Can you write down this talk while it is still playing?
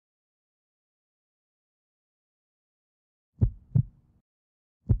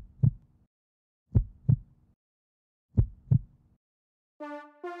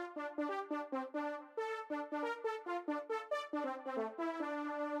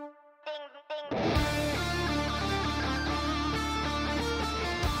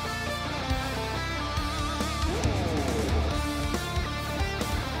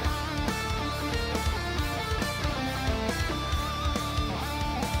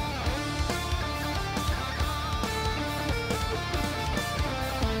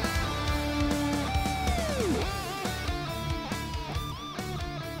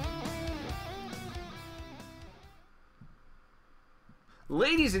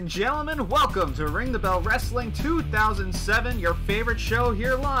Ladies and gentlemen, welcome to Ring the Bell Wrestling 2007, your favorite show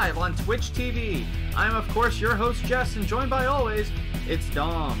here live on Twitch TV. I'm, of course, your host, Jess, and joined by always, it's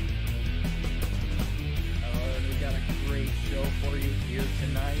Dom. Hello, and we got a great show for you here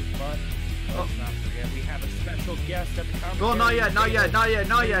tonight, but let's not forget we have a special guest at the commentary. Well, not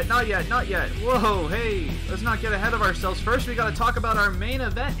yet. Whoa, hey, let's not get ahead of ourselves. First, we gotta talk about our main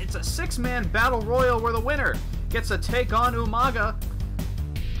event. It's a 6-man battle royal where the winner gets to take on Umaga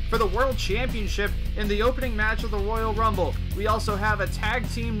for the World Championship in the opening match of the Royal Rumble. We also have a tag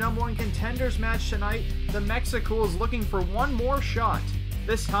team #1 contenders match tonight. The Mexicools looking for one more shot,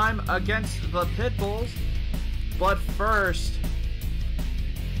 this time against the Pitbulls. But first,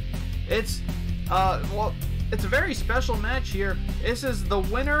 it's a very special match here. This is the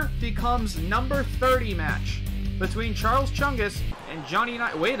winner becomes number 30 match between Charles Chungus and Johnny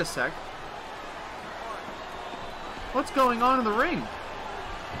Nitro. Wait a sec. What's going on in the ring?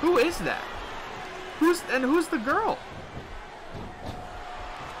 Who is that? Who's the girl?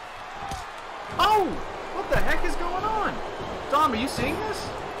 Oh! What the heck is going on? Dom, are you seeing this?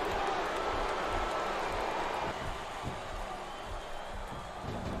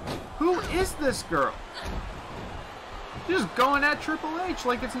 Who is this girl? She's just going at Triple H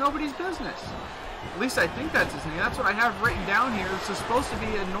like it's nobody's business. At least I think that's his name. That's what I have written down here. This is supposed to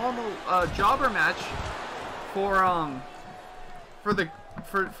be a normal jobber match for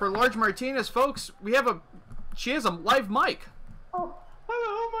Large Martinez, folks. She has a live mic. Oh,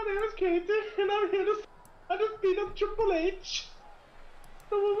 hello, my name is Katie, and I'm here to beat up Triple H.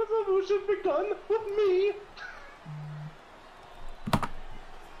 The women's revolution begun with me.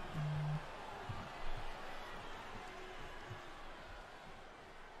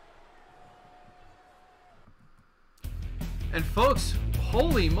 And folks,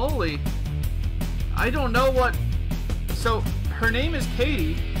 holy moly, I don't know what. So her name is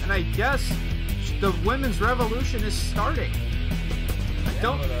Katie, and I guess the women's revolution is starting. I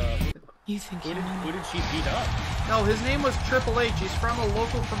don't. You think who did she beat up? No, his name was Triple H. He's from a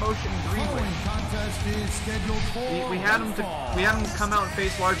local promotion, Greenway. We had him come out and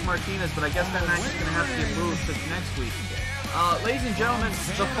face Large Martinez, but I guess that match is going to have to get moved to next week. Ladies and gentlemen,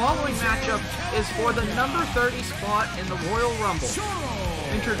 the following matchup is for the number 30 spot in the Royal Rumble.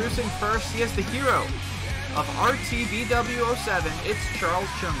 Introducing first, he is the hero of RTBW 07, it's Charles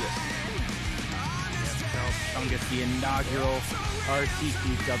Chungus. Yes, Charles Chungus, the inaugural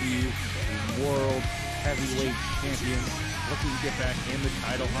RTBW World Heavyweight Champion, looking to get back in the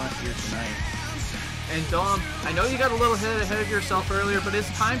title hunt here tonight. And Dom, I know you got a little ahead of yourself earlier, but it's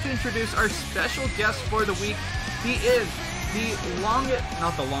time to introduce our special guest for the week. He is the longest,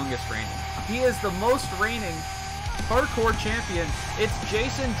 not the longest reigning, he is the most reigning hardcore champion. It's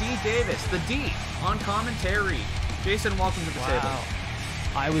Jason D. Davis, the D, on commentary. Jason, welcome to the table.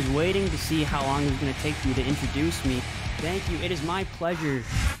 I was waiting to see how long it was going to take for you to introduce me. Thank you. It is my pleasure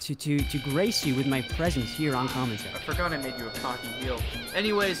to grace you with my presence here on commentary. I forgot I made you a cocky heel.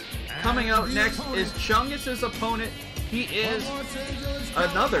 Anyways, coming out next is Chungus' opponent. He is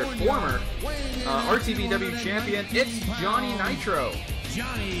another former RTBW champion. It's Johnny Nitro.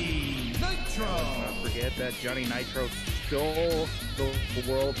 Johnny Nitro! Don't forget that Johnny Nitro stole the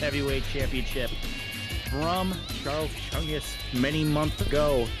World Heavyweight Championship from Charles Chungus many months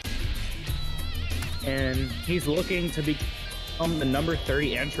ago. And he's looking to become the number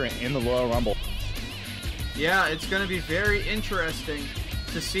 30 entrant in the Royal Rumble. Yeah, it's going to be very interesting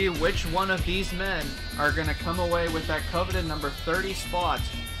to see which one of these men are going to come away with that coveted number 30 spot.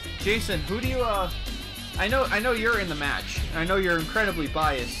 Jason, who do you, I know you're in the match. I know you're incredibly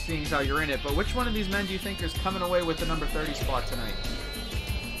biased, seeing how you're in it, but which one of these men do you think is coming away with the number 30 spot tonight?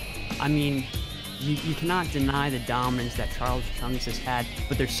 I mean, you cannot deny the dominance that Charles Chungus has had,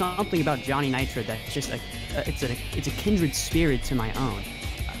 but there's something about Johnny Nitro that's just it's a kindred spirit to my own.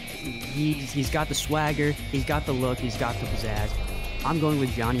 He's got the swagger, he's got the look, he's got the pizzazz. I'm going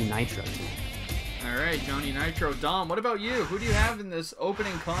with Johnny Nitro tonight. Alright, Johnny Nitro. Dom, what about you? Who do you have in this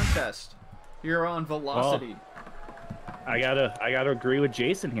opening contest? You're on Velocity. Well, I gotta agree with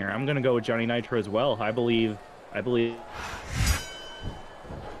Jason here. I'm gonna go with Johnny Nitro as well. I believe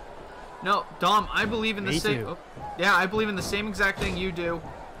No, Dom, I believe in the Me same. too. Oh, yeah, I believe in the same exact thing you do.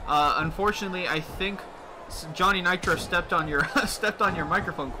 Unfortunately, I think Johnny Nitro stepped on your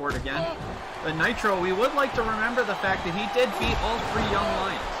microphone cord again. But Nitro, we would like to remember the fact that he did beat all 3 young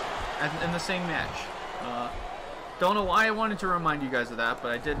lions in the same match. Don't know why I wanted to remind you guys of that,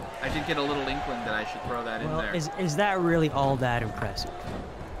 but I did get a little inkling that I should throw that in there. Is that really all that impressive?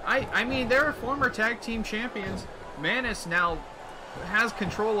 I mean, they're former tag team champions. Manus now has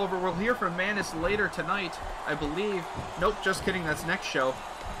control over. We'll hear from Manus later tonight, I believe. Nope, just kidding. That's next show.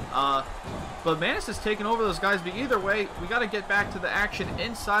 But Manus has taken over those guys. But either way, we got to get back to the action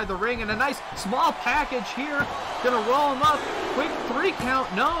inside the ring. And a nice small package here. Gonna roll him up. Quick 3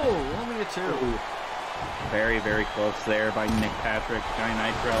 count. No, only a 2. Ooh. Very, very close there by Nick Patrick. Johnny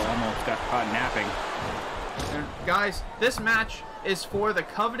Nitro almost got caught napping. And guys, this match is for the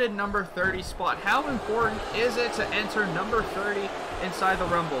coveted number 30 spot. How important is it to enter number 30 inside the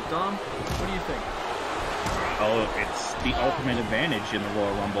Rumble? Dom, what do you think? Oh, it's the ultimate advantage in the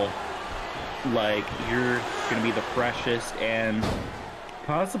Royal Rumble. Like, you're going to be the freshest and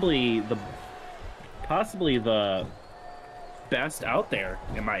possibly the best out there,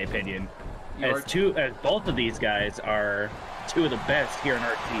 in my opinion. As both of these guys are 2 of the best here in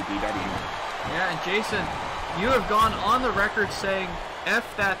RTBW. Yeah, and Jason, you have gone on the record saying, F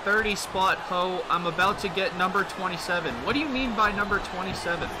that 30 spot, ho, I'm about to get number 27. What do you mean by number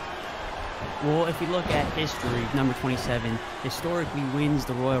 27? Well, if you look at history, number 27 historically wins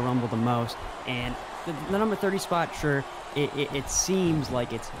the Royal Rumble the most, and the number 30 spot, sure, it seems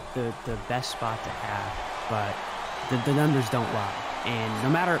like it's the best spot to have, but the numbers don't lie. And no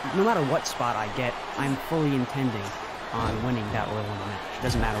matter what spot I get, I'm fully intending on winning that Royal Rumble match. It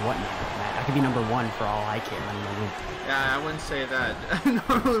doesn't matter what number I'm at. I could be number 1 for all I care. I'm gonna win. Yeah, I wouldn't say that.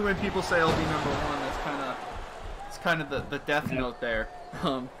 Normally, when people say I'll be number 1, that's kind of the death note there.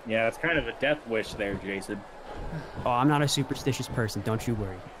 Yeah, it's kind of a death wish there, Jason. Oh, I'm not a superstitious person. Don't you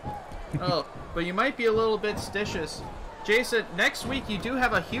worry. Oh, but you might be a little bit stitious. Jason, next week you do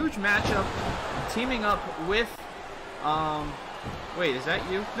have a huge matchup teaming up with wait, is that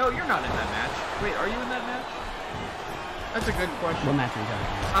you? No, you're not in that match. Wait, are you in that match? That's a good question. What match are you talking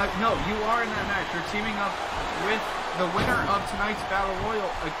about? No, you are in that match. You're teaming up with the winner of tonight's Battle Royal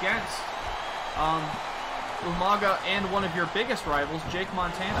against Umaga and one of your biggest rivals, Jake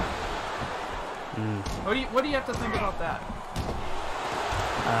Montana. What do you have to think about that?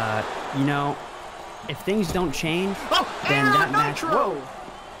 You know, if things don't change, then Aaron that match. Nitro! Whoa.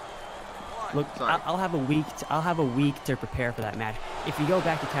 Look, I'll have a week to prepare for that match. If you go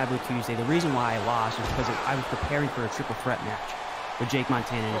back to Taboo Tuesday, the reason why I lost was because I was preparing for a triple threat match with Jake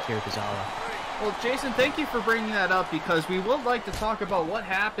Montana and Akira Tozawa. Well, Jason, thank you for bringing that up because we would like to talk about what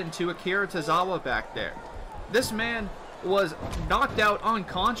happened to Akira Tozawa back there. This man was knocked out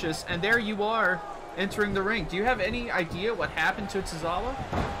unconscious, and there you are entering the ring. Do you have any idea what happened to Tozawa?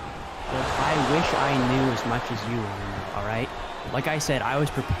 Well, I wish I knew as much as you want to know, all right? Like I said, I was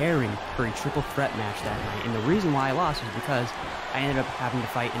preparing for a triple threat match that night, and the reason why I lost was because I ended up having to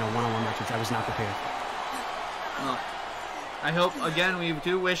fight in a one-on-one match, which I was not prepared for. Well, I hope, again, we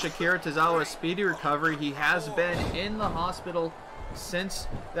do wish Akira Tozawa a speedy recovery. He has been in the hospital since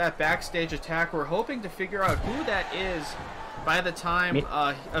that backstage attack. We're hoping to figure out who that is by the time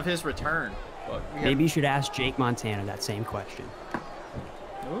of his return. Maybe you should ask Jake Montana that same question.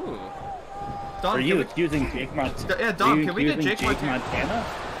 Ooh. Dom, are you accusing Jake Montana? Yeah, Dom, can we get Jake Montana?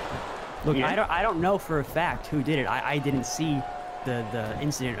 Look, yeah. I don't know for a fact who did it. I didn't see the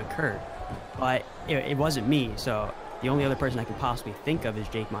incident occur, but it wasn't me. So the only other person I can possibly think of is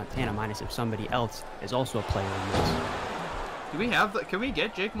Jake Montana, minus if somebody else is also a player in this. Do we have can we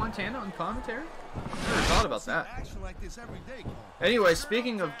get Jake Montana on commentary? I never thought about that. Anyway,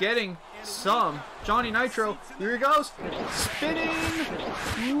 speaking of getting some, Johnny Nitro, here he goes. Spinning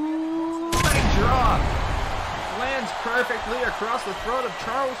leg drop. Lands perfectly across the throat of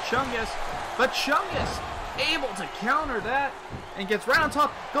Charles Chungus. But Chungus able to counter that and gets right on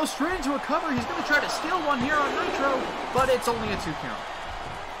top. Goes straight into a cover. He's going to try to steal one here on Nitro, but it's only a 2 count.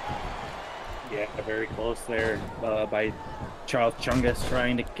 Yeah, very close there by Charles Chungus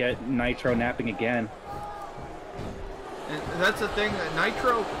trying to get Nitro napping again. And that's the thing, that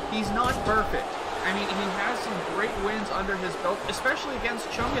Nitro, he's not perfect. I mean, he has some great wins under his belt, especially against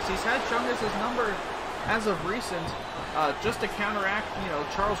Chungus. He's had Chungus' number as of recent, just to counteract,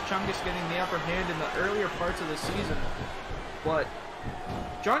 Charles Chungus getting the upper hand in the earlier parts of the season. But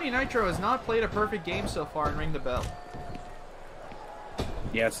Johnny Nitro has not played a perfect game so far in Ring the Bell.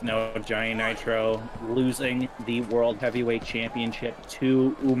 Yes, no, Johnny Nitro losing the World Heavyweight Championship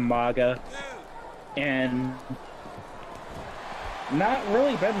to Umaga. And Not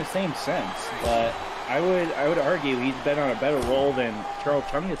really been the same since, but I would argue he's been on a better roll than Charles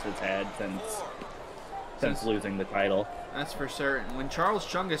Chungus has had since losing the title. That's for certain. When Charles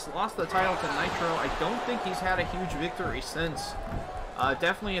Chungus lost the title to Nitro, I don't think he's had a huge victory since.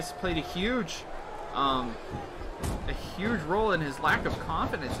 Definitely has played a huge role in his lack of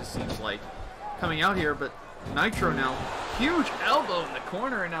confidence, it seems like, coming out here. But Nitro now, huge elbow in the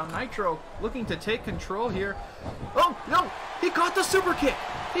corner, and now Nitro looking to take control here. Oh, no! He caught the super kick!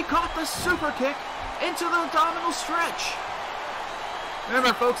 He caught the super kick into the abdominal stretch!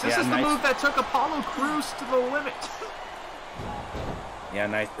 Remember, folks, this is the move that took Apollo Crews to the limit. Yeah,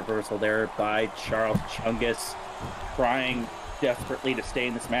 nice reversal there by Charles Chungus, trying desperately to stay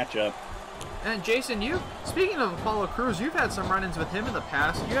in this matchup. And Jason, speaking of Apollo Crews, you've had some run-ins with him in the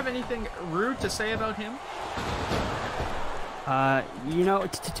past. Do you have anything rude to say about him? You know,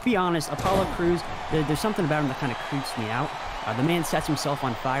 to be honest, Apollo Crews, there's something about him that kind of creeps me out. The man sets himself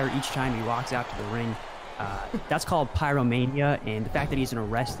on fire each time he walks out to the ring. That's called pyromania, and the fact that he's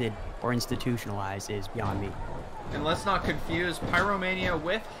arrested or institutionalized is beyond me. And let's not confuse pyromania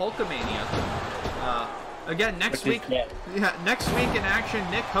with Hulkamania. Again, next week in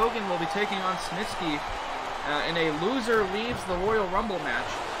action, Nick Hogan will be taking on Snitsky in a loser leaves the Royal Rumble match,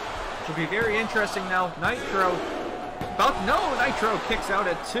 which will be very interesting. Now, Nitro kicks out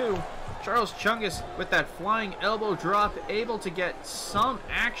at 2. Charles Chungus with that flying elbow drop, able to get some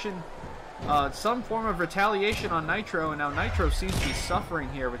action, some form of retaliation on Nitro, and now Nitro seems to be suffering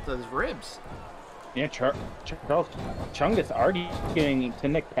here with those ribs. Yeah, Charles Chungus arguing to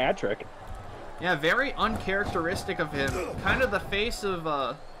Nick Patrick. Yeah, very uncharacteristic of him. Kind of the face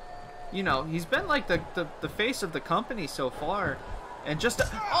of, you know, he's been like the face of the company so far. And just,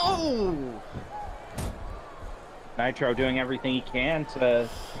 Nitro doing everything he can to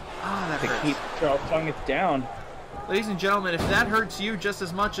keep Charles Chungus down. Ladies and gentlemen, if that hurts you just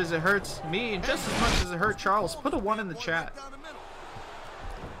as much as it hurts me, and just as much as it hurt Charles, put a 1 in the chat.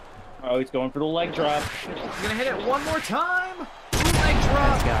 Oh, he's going for the leg drop. He's gonna hit it one more time. Leg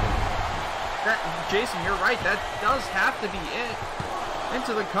drop. Jason, you're right. That does have to be it.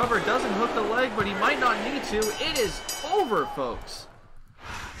 Into the cover, doesn't hook the leg, but he might not need to. It is over, folks.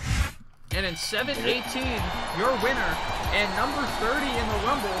 And in 7-18, your winner and number 30 in the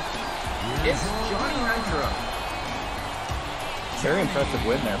Rumble, it's Johnny Nitro. Very impressive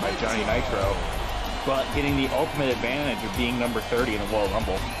win there by Johnny Nitro, but getting the ultimate advantage of being number 30 in the Royal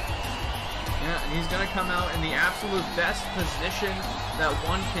Rumble. Yeah, and he's going to come out in the absolute best position that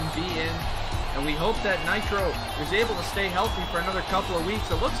one can be in. And we hope that Nitro is able to stay healthy for another couple of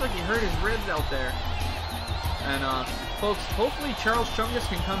weeks. It looks like he hurt his ribs out there. And, folks, hopefully Charles Chungus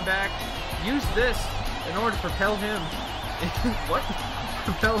can come back, use this in order to propel him...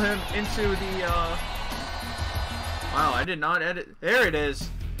 propel him into the, Wow, I did not edit... There it is.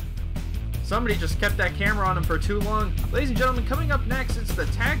 Somebody just kept that camera on him for too long. Ladies and gentlemen, coming up next, it's the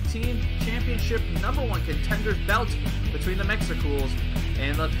Tag Team Championship #1 contenders bout between the Mexicools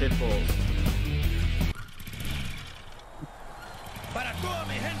and the Pitbulls.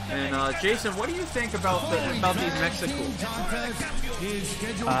 And Jason, what do you think about these Mexicools?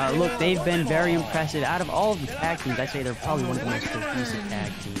 Look, they've been very impressive. Out of all of the tag teams, I'd say they're probably one of the most cohesive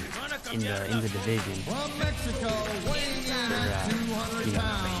tag teams in the division.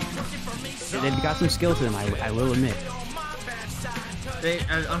 They've got some skill to them, I will admit.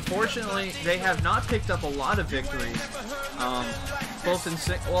 Unfortunately, they have not picked up a lot of victories. Both in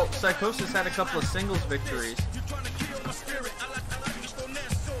Psychosis had a couple of singles victories.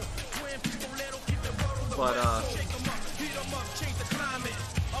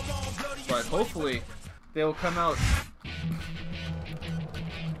 But hopefully they'll come out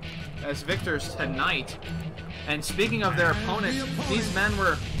as victors tonight. And speaking of their opponents, these men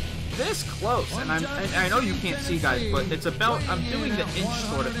were this close, and I know you can't see, guys, but it's about, I'm doing the inch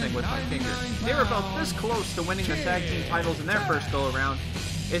sort of thing with my finger. They were about this close to winning the tag team titles in their first go around.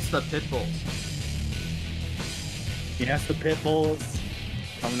 It's the Pitbulls. Yes, the Pitbulls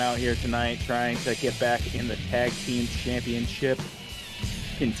coming out here tonight, trying to get back in the tag team championship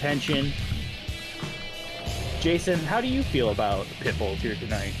contention. Jason, how do you feel about the Pitbulls here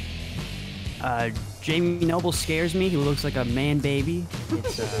tonight? Jamie Noble scares me. He looks like a man baby.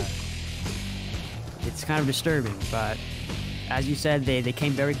 It's kind of disturbing, but as you said, they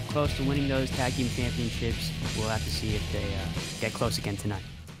came very close to winning those tag team championships. We'll have to see if they get close again tonight.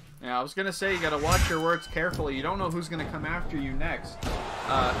 Yeah, I was gonna say, you gotta watch your words carefully. You don't know who's gonna come after you next.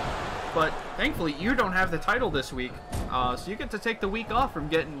 But thankfully, you don't have the title this week, so you get to take the week off from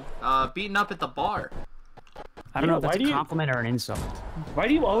getting beaten up at the bar. I don't know if that's a compliment or an insult. Why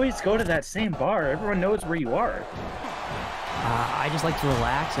do you always go to that same bar? Everyone knows where you are. I just like to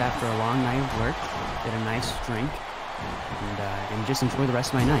relax after a long night of work, get a nice drink, and just enjoy the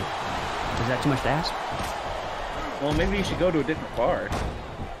rest of my night. Is that too much to ask? Well, maybe you should go to a different bar.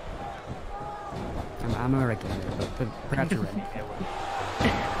 I'm a regular, but perhaps you're right.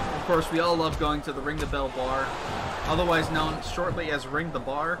 Of course, we all love going to the Ring the Bell bar, otherwise known shortly as Ring the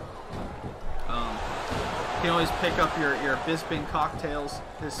Bar. You can always pick up your Bisping cocktails,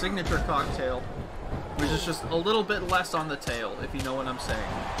 his signature cocktail, which is just a little bit less on the tail, if you know what I'm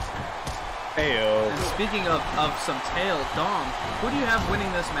saying. Heyo. And speaking of some tail, Dom, who do you have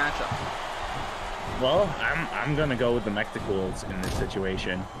winning this matchup? Well, I'm gonna go with the Mexicools in this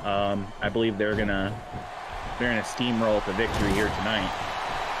situation. I believe they're gonna steamroll to victory here tonight.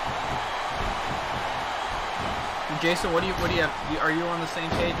 And Jason, what do you have? Are you on the same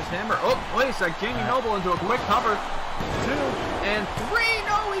page as him? Or oh, wait a sec, Jamie Noble into a quick cover, 2 and 3.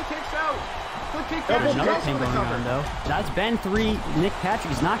 No, he kicks out. Quick kick cash. Another thing going on though. That's been 3. Nick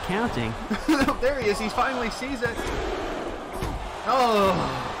Patrick is not counting. There he is. He finally sees it. Oh,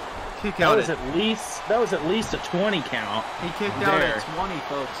 kick out. That was at least a 20 count. He kicked out at 20,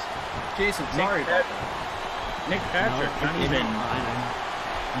 folks. Jason, sorry about that. Nick Patrick, not even.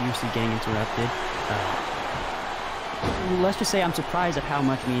 I'm used to getting interrupted. Let's just say I'm surprised at how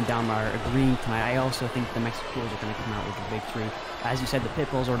much me and Dom are agreeing tonight. I also think the Mexicools are going to come out with a victory. As you said, the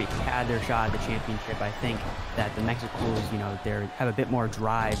Pitbulls already had their shot at the championship. I think that the Mexicools, you know, they have a bit more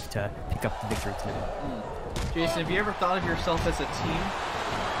drive to pick up the victory tonight. Jason, have you ever thought of yourself as a team?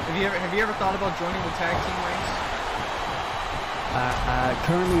 Have you ever thought about joining the tag team ranks?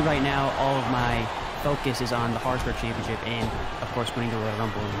 Currently, right now, all of my focus is on the Hardcore Championship and, of course, winning the Royal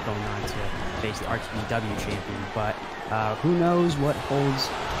Rumble and going on to face the RTBW champion. But who knows what holds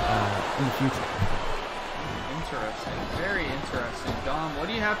in the future? Interesting. Very interesting. Dom, what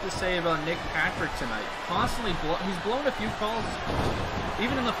do you have to say about Nick Patrick tonight? Constantly, he's blown a few calls,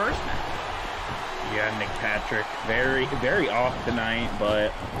 even in the first match. Yeah, Nick Patrick, very, very off tonight,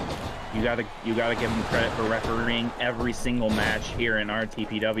 but you gotta give him credit for refereeing every single match here in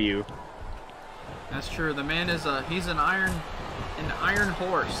RTPW. That's true. The man is he's an iron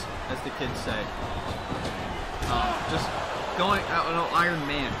horse, as the kids say. Just going, no, Iron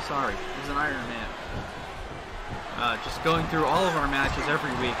Man. Sorry, he's an Iron Man. Just going through all of our matches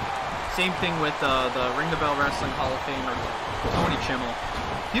every week. Same thing with the Ring the Bell Wrestling Hall of Famer Tony Chimmel.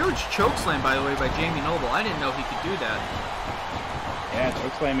 Huge chokeslam, by the way, by Jamie Noble. I didn't know he could do that. Yeah,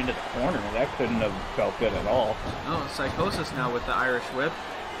 chokeslam into the corner. That couldn't have felt good at all. Oh, Psychosis now with the Irish Whip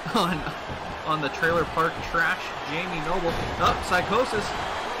on the trailer park trash. Jamie Noble. Oh, Psychosis.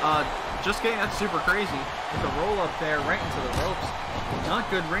 Just getting that super crazy with the roll up there right into the ropes. Not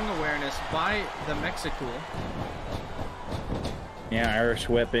good ring awareness by the Mexicool. Yeah, Irish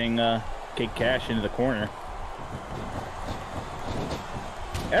whipping Kid Cash into the corner.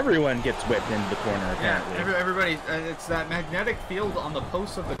 Everyone gets whipped into the corner, apparently. Yeah, everybody, it's that magnetic field on the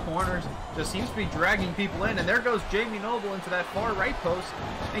posts of the corners. Just seems to be dragging people in. And there goes Jamie Noble into that far right post.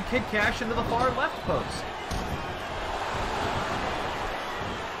 And Kid Cash into the far left post.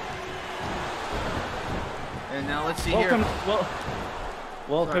 And now let's see here.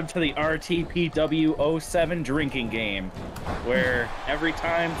 Welcome to the RTPW 07 drinking game, where every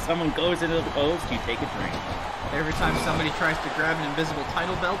time someone goes into the post, you take a drink. Every time somebody tries to grab an invisible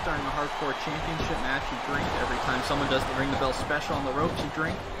title belt during a hardcore championship match, you drink. Every time someone does the Ring the Bell special on the ropes, you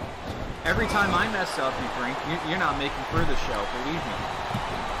drink. Every time I mess up, you drink. You're not making through the show, believe me.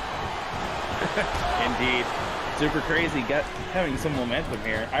 Indeed. Super crazy, having some momentum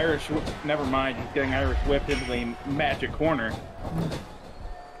here. Never mind, he's getting Irish whipped into the magic corner.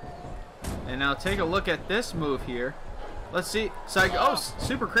 And now take a look at this move here. Let's see.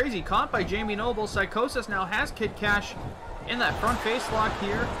 Super crazy. Caught by Jamie Noble. Psychosis now has Kid Cash in that front face lock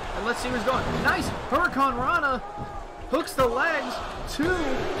here. And let's see who's going. Nice. Hurricane Rana hooks the legs. 2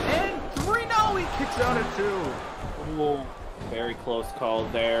 and 3. No, he kicks out at 2. Whoa. Very close call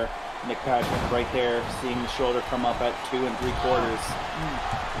there. Nick Patrick right there, seeing the shoulder come up at 2 3/4.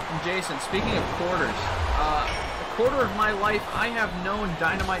 And Jason, speaking of quarters, a quarter of my life I have known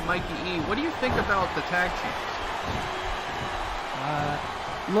Dynamite Mikey E. What do you think about the tag champs?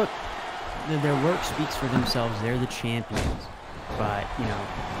 Look, their work speaks for themselves. They're the champions. But, you know,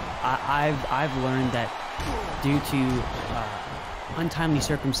 I've learned that due to untimely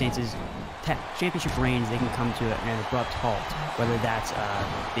circumstances, championship reigns, they can come to an abrupt halt. Whether that's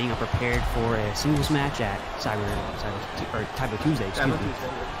being unprepared for a singles match at Typo Tuesday, excuse me.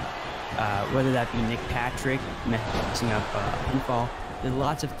 Whether that be Nick Patrick messing up a pinfall,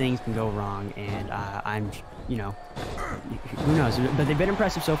 lots of things can go wrong, and I'm, you know, who knows? But they've been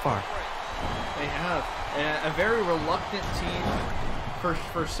impressive so far. They have. And a very reluctant team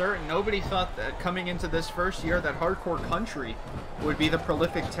for certain. Nobody thought that coming into this first year that Hardcore Country would be the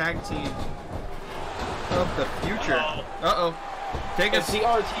prolific tag team of the future. Uh-oh. Take It's the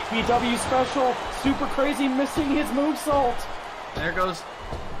RTBW special. Super Crazy missing his moonsault. There goes.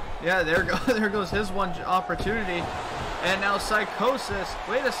 Yeah, there goes his one opportunity. And now Psychosis.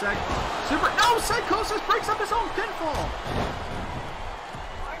 Wait a sec. No, Psychosis breaks up his own pinfall.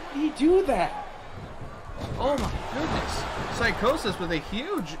 Why would he do that? Oh my goodness. Psychosis with a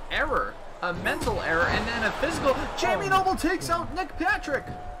huge error. A mental error and then a physical. Jamie Noble takes out Nick Patrick.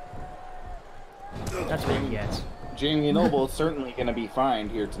 That's what he gets. Jamie Noble is certainly going to be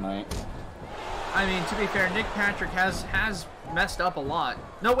fined here tonight. I mean, to be fair, Nick Patrick has messed up a lot.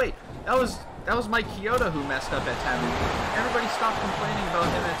 No, wait. That was Mike Chioda who messed up at Taboo Tuesday. Everybody stopped complaining about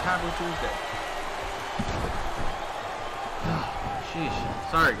him at Taboo Tuesday. Sheesh.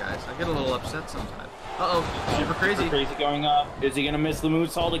 Sorry, guys. I get a little upset sometimes. Uh-oh. Super Crazy. Super Crazy going up. Is he going to miss the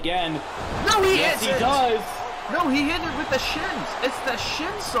moonsault again? No, he yes, isn't. he does. No, he hit it with the shins. It's the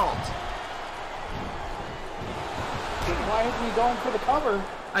shin salt. Why isn't he going for the cover?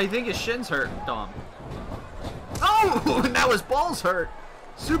 I think his shins hurt, Dom. Oh, now his balls hurt.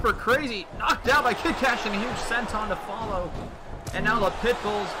 Super Crazy knocked out by Kid Cash and a huge senton to follow. And now the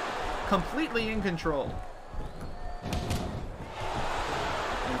Pitbulls completely in control.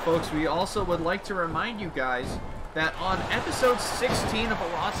 And folks, we also would like to remind you guys that on episode 16 of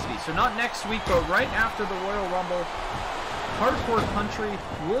Velocity, so not next week, but right after the Royal Rumble, Hardcore Country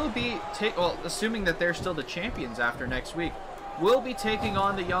will be, well, assuming that they're still the champions after next week, will be taking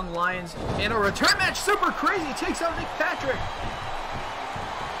on the Young Lions in a return match. Super Crazy takes out Nick Patrick.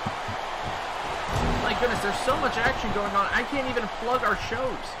 My goodness, there's so much action going on, I can't even plug our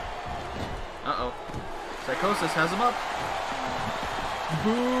shows. Uh-oh. Psychosis has him up.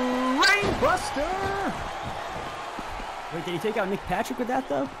 Brainbuster! Wait, did he take out Nick Patrick with that,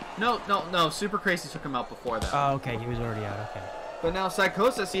 though? No. Super Crazy took him out before that. Oh, okay. He was already out. Okay. But now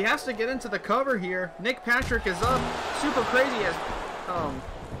Psychosis, he has to get into the cover here. Nick Patrick is up. Super Crazy has...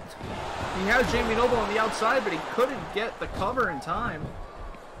 he has Jamie Noble on the outside, but he couldn't get the cover in time.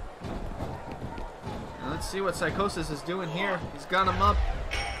 And let's see what Psychosis is doing here. He's got him up.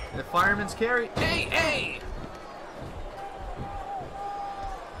 The fireman's carry. Hey!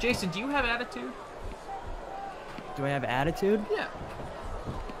 Jason, do you have attitude? Do I have attitude? Yeah.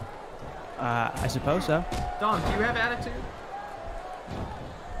 I suppose so. Dom, do you have attitude?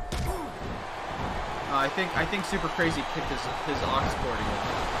 I think Super Crazy kicked his ox cord again.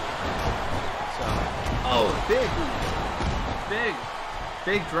 So,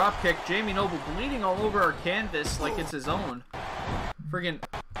 big drop kick. Jamie Noble bleeding all over our canvas like it's his own. Friggin'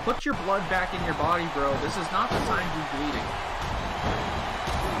 put your blood back in your body, bro. This is not the time to be bleeding.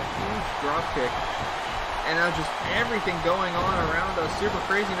 Huge drop kick. And now just everything going on around us. Super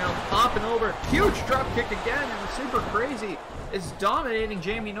Crazy now popping over. Huge drop kick again, and Super Crazy is dominating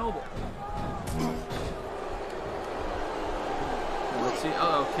Jamie Noble. Let's see.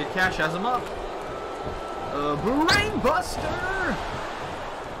 Uh-oh, Kid Cash has him up. Brainbuster!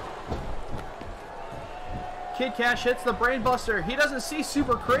 Kid Cash hits the Brainbuster. He doesn't see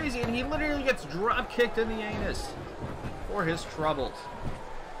Super Crazy, and he literally gets drop kicked in the anus for his troubles.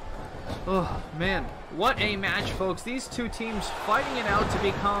 Oh, man. What a match, folks. These two teams fighting it out to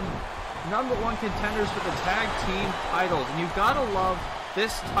become #1 contenders for the tag team titles. And you've got to love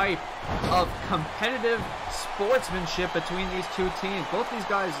this type of competitive sportsmanship between these two teams. Both these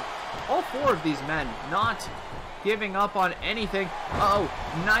guys, all four of these men, not giving up on anything. Uh-oh,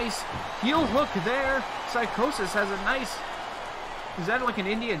 nice heel hook there. Psychosis has a nice... Is that like an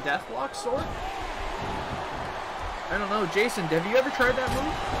Indian Deathlock sort? I don't know. Jason, have you ever tried that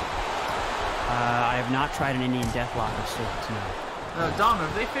move? I have not tried an Indian Deathlock of sorts, no. Dom,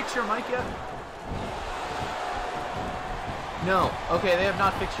 have they fixed your mic yet? No. Okay, they have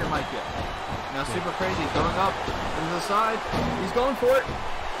not fixed your mic yet. Now Super Crazy going up to the side. He's going for it.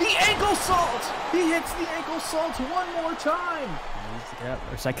 The ankle salt! He hits the ankle salt one more time. Yep.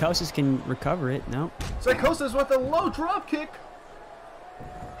 Or Psychosis can recover it. No. Psychosis with a low drop kick.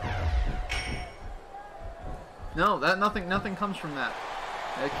 No, that nothing comes from that.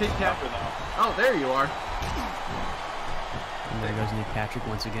 Kid Cat. Oh, there you are. And there goes Nick Patrick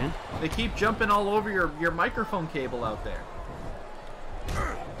once again. They keep jumping all over your microphone cable out there.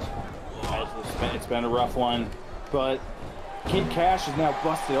 It's been a rough one, but Kid Cash is now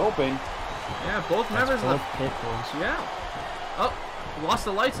busted open. Yeah, both members of the Pitbulls. Yeah. Oh, we lost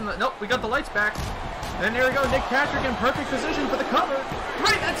the lights in the... Nope, we got the lights back. And there we go, Nick Patrick in perfect position for the cover.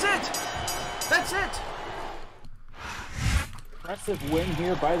 Right, that's it. That's it. impressive win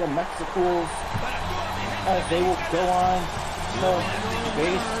here by the Mexicools, as they will go on to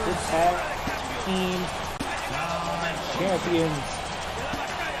face the tag team champions.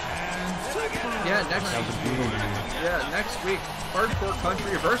 Next week, Hardcore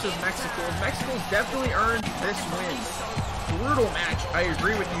Country versus Mexicools. Mexicools definitely earned this win. Brutal match. I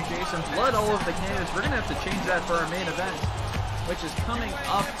agree with you, Jason. Blood all over the canvas. We're gonna have to change that for our main event, which is coming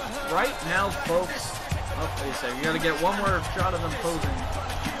up right now, folks. Oh, wait a second. You gotta get one more shot of them posing.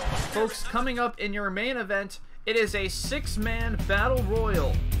 Folks, coming up in your main event, it is a 6-man battle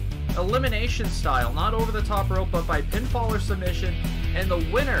royal. Elimination style, not over the top rope, but by pinfall or submission. And the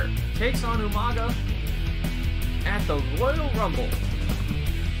winner takes on Umaga at the Royal Rumble.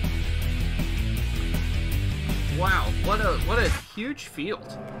 Wow, what a huge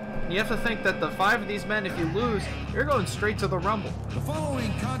field. You have to think that the 5 of these men, if you lose, you're going straight to the Rumble. The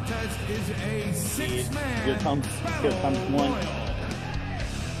following contest is a 6-man Here comes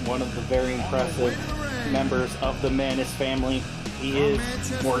one of the very impressive members of the Menace family. He is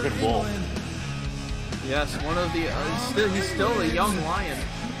Morgan Wolf. Yes, one of the he's still a young lion.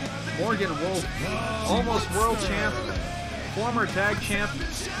 Morgan Wolf, almost world champ, former tag champ.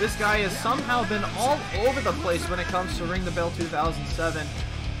 This guy has somehow been all over the place when it comes to Ring the Bell 2007.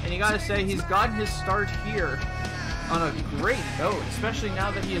 And you gotta say, he's gotten his start here on a great note, especially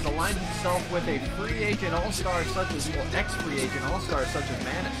now that he has aligned himself with a free agent all-star such as, well, ex-free agent all-star such as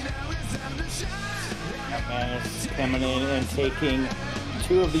Menace. Menace coming in and taking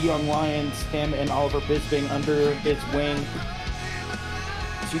 2 of the young lions, him and Oliver Bisping, under his wing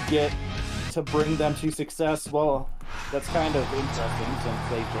to bring them to success. Well, that's kind of interesting since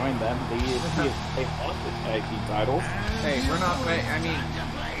they joined them. They lost the tag team titles. Hey, we're not. I mean,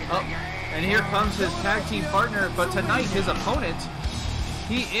 oh, and here comes his tag team partner. But tonight, his opponent,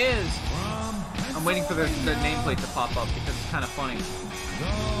 he is. I'm waiting for the nameplate to pop up because it's kind of funny.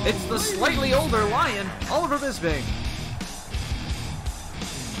 It's the slightly older lion, Oliver Bisping.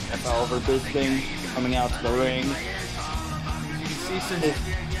 That's Oliver Bisping coming out to the ring. As you can see,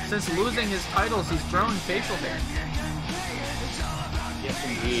 since losing his titles, he's grown facial hair. Yes,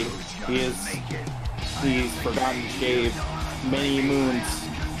 indeed. He's forgotten to shave many moons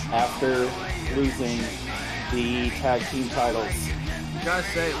after losing the tag team titles. You gotta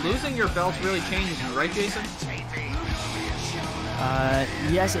say, losing your belts really changes you, right, Jason?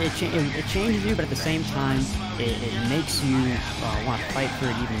 Yes, it changes you, but at the same time, it makes you want to fight for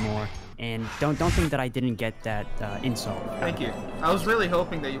it even more. And don't think that I didn't get that insult. Thank you. I was really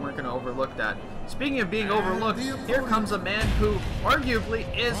hoping that you weren't going to overlook that. Speaking of being overlooked, here comes a man who arguably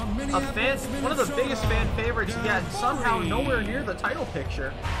is one of the biggest fan favorites yet, somehow nowhere near the title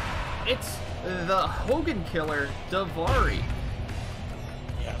picture. It's the Hogan killer, Daivari.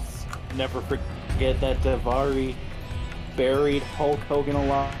 Yes. Never forget that Daivari buried Hulk Hogan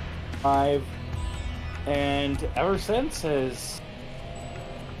alive, and ever since has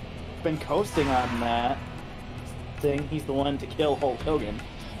been coasting on that, saying he's the one to kill Hulk Hogan.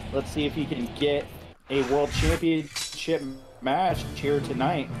 Let's see if he can get a World Championship match here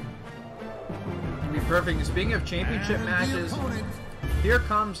tonight. It'd be perfect. Speaking of championship matches, here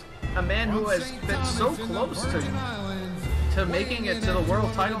comes a man who has been so close to making it to the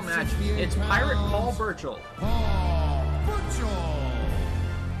world title match. It's Pirate Paul Burchill. I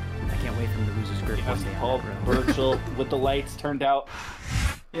can't wait for him to lose his grip. Paul Burchill with the lights turned out.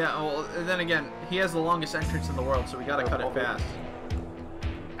 Yeah, well, then again, he has the longest entrance in the world, so we gotta cut it fast.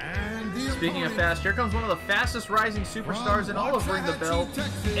 Speaking of fast, here comes one of the fastest rising superstars in all of Ring the Bell.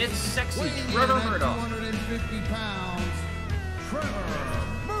 It's sexy Trevor Murdoch.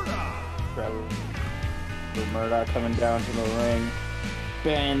 Trevor Murdoch coming down to the ring.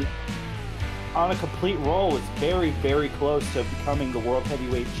 Been on a complete roll. Is very, very close to becoming the World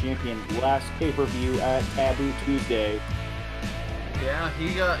Heavyweight Champion. Last pay-per-view at Taboo Tuesday. Yeah,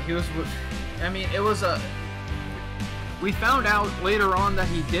 he was. I mean, it was a. We found out later on that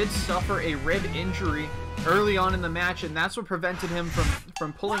he did suffer a rib injury early on in the match, and that's what prevented him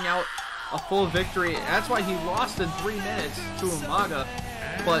from pulling out a full victory. That's why he lost in 3 minutes to Umaga.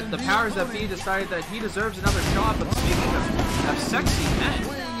 But the powers that be decided that he deserves another shot. But speaking of sexy men,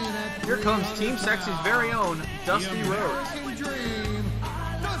 here comes Team Sexy's very own Dusty Rhodes.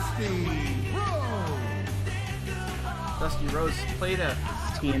 Dusty Rhodes played a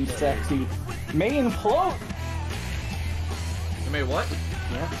Team Sexy may implode. You may what?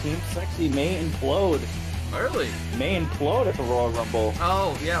 Yeah, Team Sexy may implode. Early. May implode at the Royal Rumble.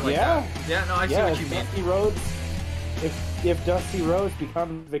 Oh, yeah, like that. Yeah, no, I see what you mean. Dusty Rhodes, if Dusty Rhodes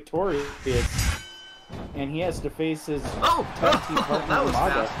becomes victorious, and he has to face his Oh! tag team partner, That was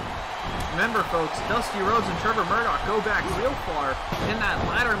Umaga. fast. Remember, folks, Dusty Rhodes and Trevor Murdoch go back real far in that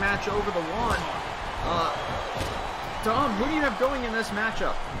ladder match over the wand. Dom, who do you have going in this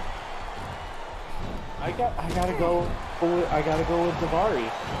matchup? I gotta go with Daivari.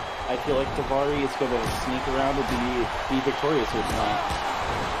 I feel like Daivari is gonna sneak around and be victorious here tonight.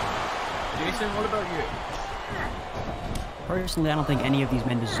 Jason, what about you? Personally, I don't think any of these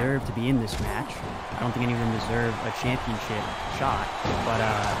men deserve to be in this match. I don't think any of them deserve a championship shot. But,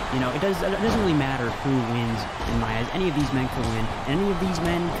 you know, it doesn't really matter who wins in my eyes. Any of these men could win. Any of these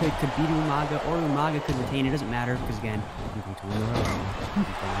men could beat Umaga, or Umaga could retain. It doesn't matter, because, again, I'm going to win the road. I'm going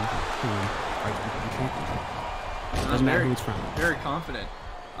to win the championship. Doesn't matter who it's from. Very confident.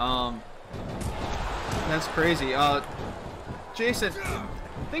 That's crazy. Jason,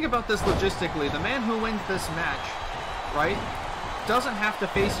 think about this logistically. The man who wins this match, right, doesn't have to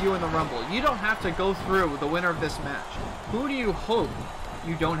face you in the Rumble. You don't have to go through the winner of this match. Who do you hope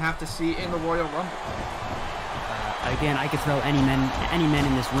you don't have to see in the Royal Rumble? Again, I could throw any men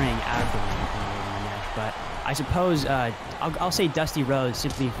in this ring out of the ring in the match, but I suppose I'll say Dusty Rhodes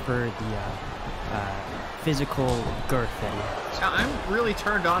simply for the physical girth that he has. Now, I'm really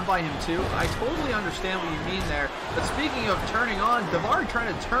turned on by him too. I totally understand what you mean there. But speaking of turning on, Daivari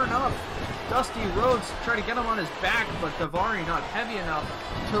trying to turn up Dusty Rhodes, trying to get him on his back, but Daivari not heavy enough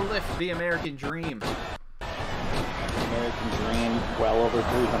to lift the American Dream. American Dream, well over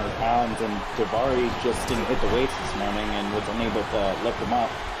 300 pounds, and Daivari just didn't hit the weights this morning and was unable to lift him up.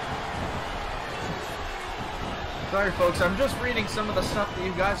 Sorry, folks, I'm just reading some of the stuff that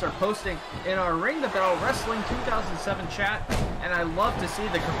you guys are posting in our Ring the Bell Wrestling 2007 chat, and I love to see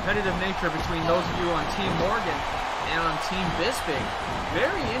the competitive nature between those of you on Team Morgan and on Team Bisping.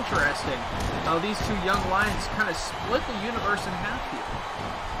 Very interesting how these two young lions kind of split the universe in half here.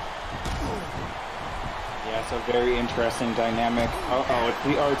 Yeah, it's a very interesting dynamic. Uh-oh, it's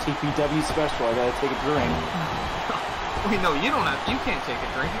the RTBW special. I gotta take a drink. Wait, no, you can't take a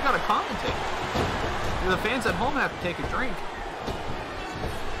drink. You gotta commentate. The fans at home have to take a drink.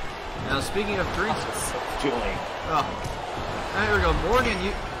 Now, speaking of drinks... Julie. Oh. There we go. Morgan,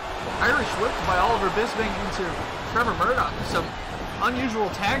 Irish whip by Oliver Bisping into Trevor Murdoch. Some unusual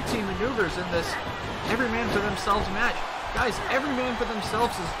tag team maneuvers in this every man for themselves match. Guys, every man for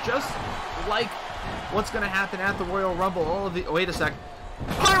themselves is just like what's going to happen at the Royal Rumble. All of the... Wait a sec.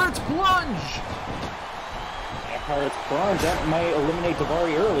 Pirates Plunge! Yeah, Pirates Plunge. That might eliminate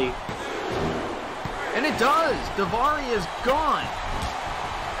Daivari early. And it does! Daivari is gone!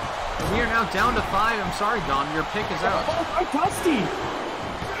 And we are now down to 5. I'm sorry, Dom, your pick is out. Oh, Dusty!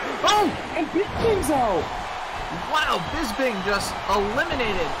 Oh! And Bisping's out! Wow, Bisping just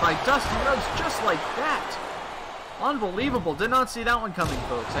eliminated by Dusty Rhodes just like that. Unbelievable. Did not see that one coming,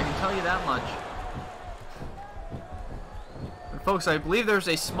 folks. I can tell you that much. And folks, I believe there's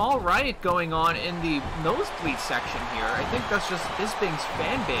a small riot going on in the nosebleed section here. I think that's just Bisping's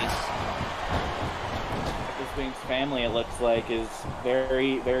fan base. Bisping's family, it looks like, is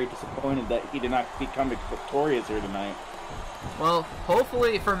very, very disappointed that he did not become victorious here tonight. Well,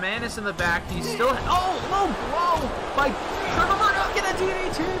 hopefully for Manus in the back, he's still... Oh, low blow by Trevor Murdoch and a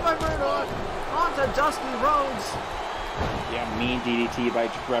DDT by Murdoch onto Dusty Rhodes. Yeah, mean DDT by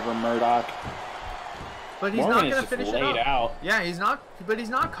Trevor Murdoch. But he's Morgan not going to finish it laid up. out. Yeah, he's not, but he's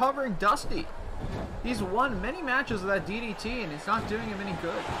not covering Dusty. He's won many matches with that DDT, and it's not doing him any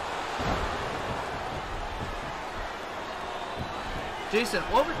good. Jason,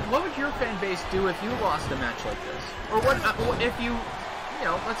 what would your fan base do if you lost a match like this? Or what if you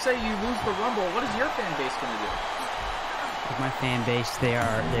know, let's say you lose the Rumble, what is your fan base going to do? With my fan base, they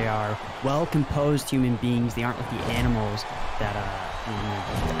are well-composed human beings. They aren't like the animals that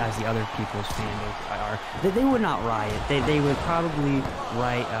as the other people's fan base are. They would not riot. They would probably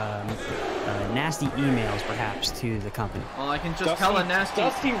write nasty emails, perhaps, to the company. Well, I can just tell a nasty...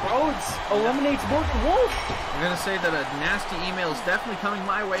 Dusty Rhodes eliminates Morgan Wolf! I'm going to say that a nasty email is definitely coming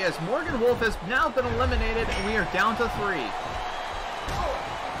my way, as Morgan Wolf has now been eliminated, and we are down to 3.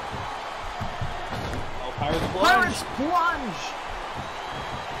 Oh, Pirates Plunge! Pirates Plunge!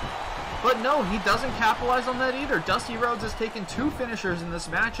 But no, he doesn't capitalize on that either. Dusty Rhodes has taken 2 finishers in this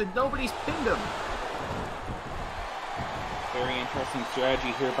match, and nobody's pinned him. Very interesting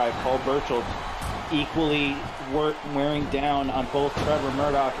strategy here by Paul Burchill, equally wearing down on both Trevor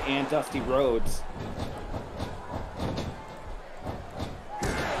Murdoch and Dusty Rhodes.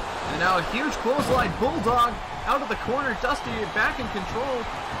 And now a huge clothesline bulldog out of the corner. Dusty back in control.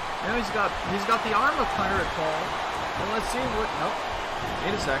 Now he's got the arm of Pirate Paul. And let's see what. Nope.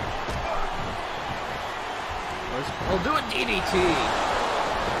 Wait a sec. We'll do a DDT.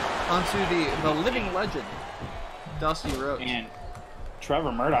 onto the living legend, Dusty Rhodes. And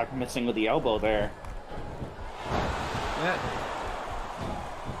Trevor Murdoch missing with the elbow there. Yeah.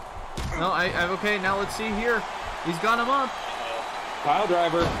 No, okay, now let's see here. He's got him up. Pile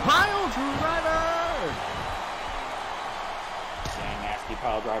driver. Pile driver! Yeah, nasty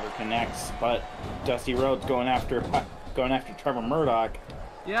pile driver connects, but Dusty Rhodes going after Trevor Murdoch.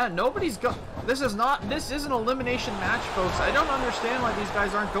 Yeah, nobody's got. This is an elimination match, folks. I don't understand why these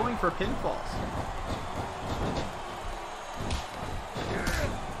guys aren't going for pinfalls.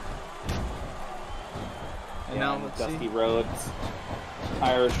 And now let's Dusty see. Rhodes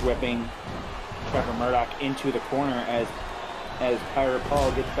Irish whipping Trevor Murdoch into the corner as Pirate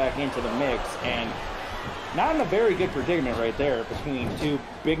Paul gets back into the mix, and not in a very good predicament right there between two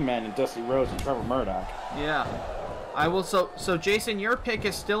big men in Dusty Rhodes and Trevor Murdoch. Yeah. I will. So Jason, your pick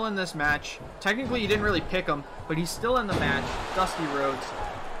is still in this match. Technically, you didn't really pick him, but he's still in the match. Dusty Rhodes.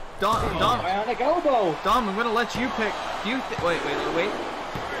 Dom, Bionic elbow. Dom, I'm gonna let you pick. Do you wait?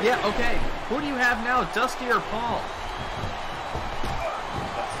 Yeah, okay. Who do you have now, Dusty or Paul?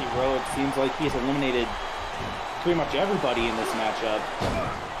 Dusty Rhodes seems like he's eliminated pretty much everybody in this matchup.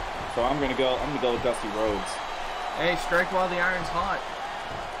 So I'm gonna go with Dusty Rhodes. Hey, strike while the iron's hot.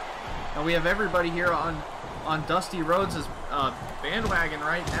 Now we have everybody here on Dusty Rhodes' bandwagon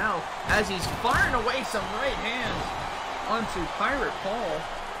right now as he's firing away some right hands onto Pirate Paul.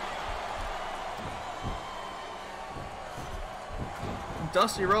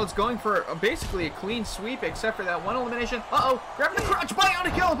 Dusty Rhodes going for basically a clean sweep except for that one elimination. Uh-oh, grabbing the crotch,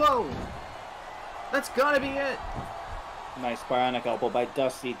 bionic elbow! That's gotta be it. Nice bionic elbow by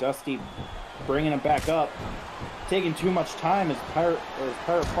Dusty. Dusty bringing him back up. Taking too much time as Pirate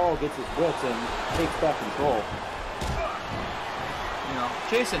Paul gets his wits and takes back control. You know,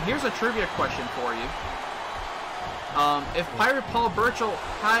 Jason, here's a trivia question for you. If Pirate Paul Burchill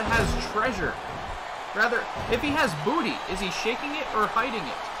has treasure, rather, if he has booty, is he shaking it or hiding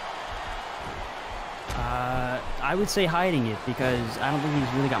it? I would say hiding it because I don't think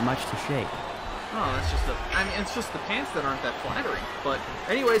he's really got much to shake. Oh, that's just it's just the pants that aren't that flattering. But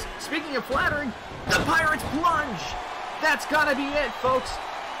anyways, speaking of flattering, the Pirate's plunge! That's gotta be it, folks.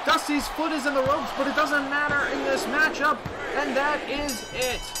 Dusty's foot is in the ropes, but it doesn't matter in this matchup, and that is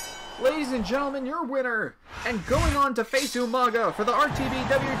it. Ladies and gentlemen, your winner, and going on to face Umaga for the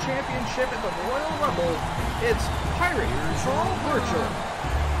RTBW Championship at the Royal Rumble, it's Pirate Paul Burchill.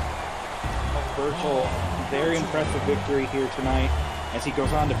 Burchill, very impressive victory here tonight as he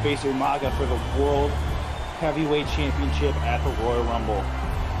goes on to face Umaga for the World Heavyweight Championship at the Royal Rumble.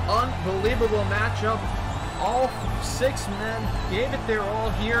 Unbelievable matchup. All 6 men gave it their all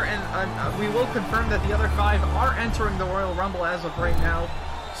here, and we will confirm that the other 5 are entering the Royal Rumble as of right now.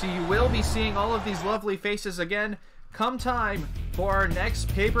 So you will be seeing all of these lovely faces again come time for our next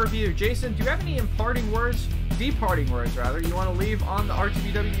pay-per-view. Jason, do you have any departing words you want to leave on the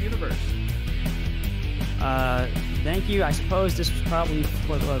RTBW universe? Thank you. I suppose this was probably,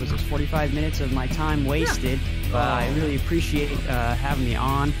 45 minutes of my time wasted. Yeah. I really appreciate having me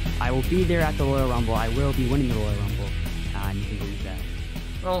on. I will be there at the Royal Rumble. I will be winning the Royal Rumble, and you can believe that.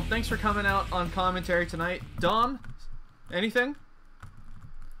 Well, thanks for coming out on commentary tonight. Dom, anything?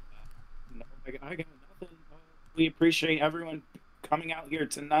 No, I got nothing. We appreciate everyone coming out here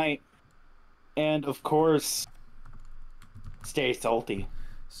tonight. And, of course, stay salty.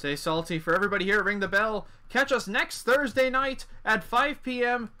 Stay salty. For everybody here, ring the bell. Catch us next Thursday night at 5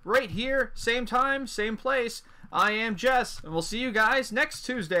 p.m. right here. Same time, same place. I am Jess, and we'll see you guys next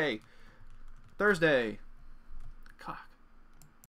Thursday.